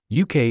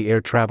UK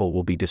air travel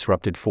will be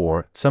disrupted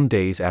for some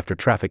days after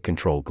traffic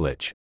control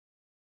glitch.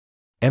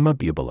 Emma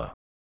Bubala.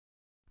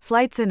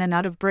 Flights in and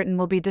out of Britain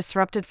will be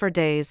disrupted for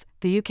days,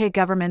 the UK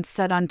government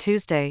said on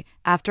Tuesday,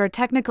 after a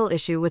technical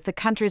issue with the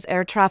country's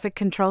air traffic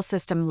control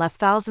system left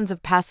thousands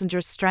of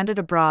passengers stranded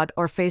abroad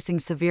or facing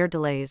severe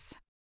delays.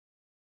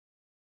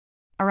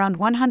 Around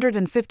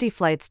 150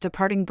 flights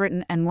departing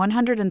Britain and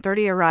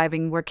 130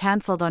 arriving were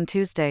cancelled on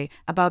Tuesday,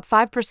 about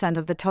 5%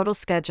 of the total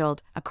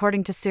scheduled,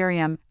 according to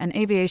Cirium, an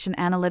aviation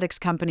analytics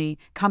company,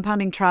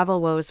 compounding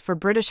travel woes for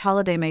British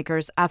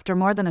holidaymakers after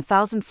more than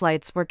 1,000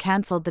 flights were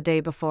cancelled the day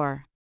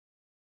before.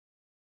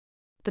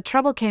 The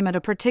trouble came at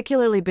a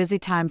particularly busy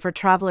time for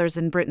travelers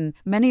in Britain,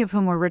 many of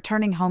whom were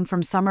returning home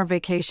from summer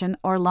vacation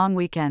or long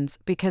weekends,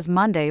 because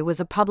Monday was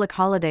a public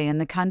holiday in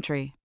the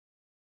country.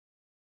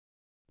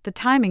 The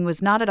timing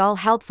was not at all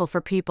helpful for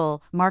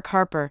people, Mark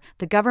Harper,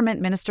 the government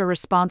minister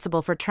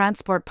responsible for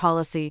transport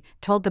policy,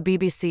 told the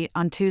BBC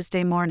on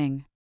Tuesday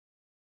morning.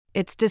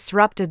 It's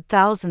disrupted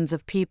thousands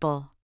of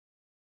people.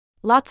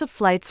 Lots of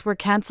flights were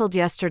cancelled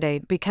yesterday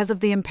because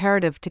of the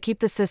imperative to keep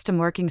the system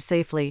working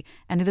safely,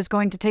 and it is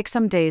going to take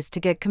some days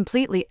to get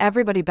completely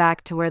everybody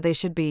back to where they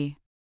should be.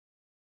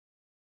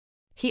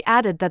 He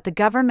added that the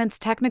government's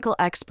technical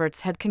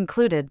experts had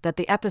concluded that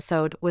the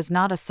episode was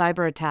not a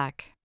cyber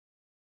attack.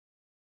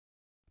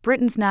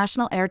 Britain's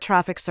National Air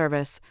Traffic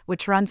Service,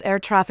 which runs air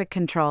traffic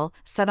control,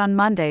 said on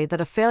Monday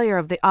that a failure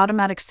of the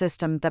automatic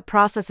system that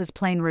processes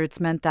plane routes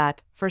meant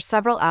that, for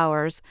several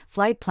hours,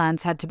 flight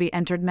plans had to be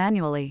entered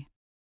manually.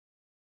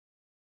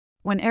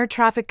 When air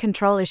traffic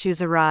control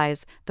issues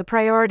arise, the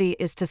priority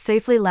is to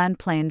safely land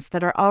planes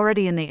that are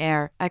already in the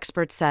air,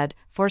 experts said,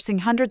 forcing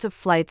hundreds of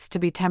flights to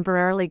be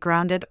temporarily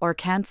grounded or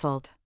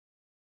cancelled.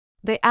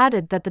 They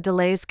added that the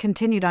delays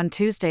continued on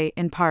Tuesday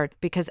in part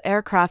because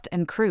aircraft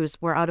and crews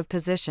were out of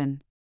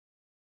position.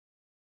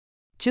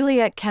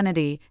 Juliette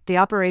Kennedy, the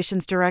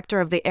operations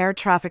director of the Air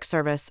Traffic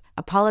Service,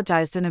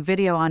 apologized in a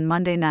video on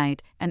Monday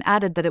night and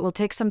added that it will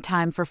take some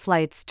time for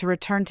flights to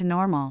return to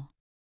normal.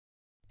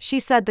 She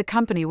said the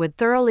company would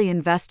thoroughly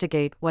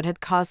investigate what had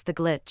caused the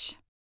glitch.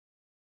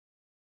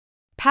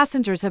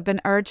 Passengers have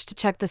been urged to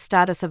check the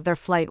status of their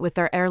flight with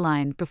their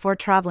airline before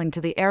traveling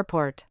to the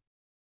airport.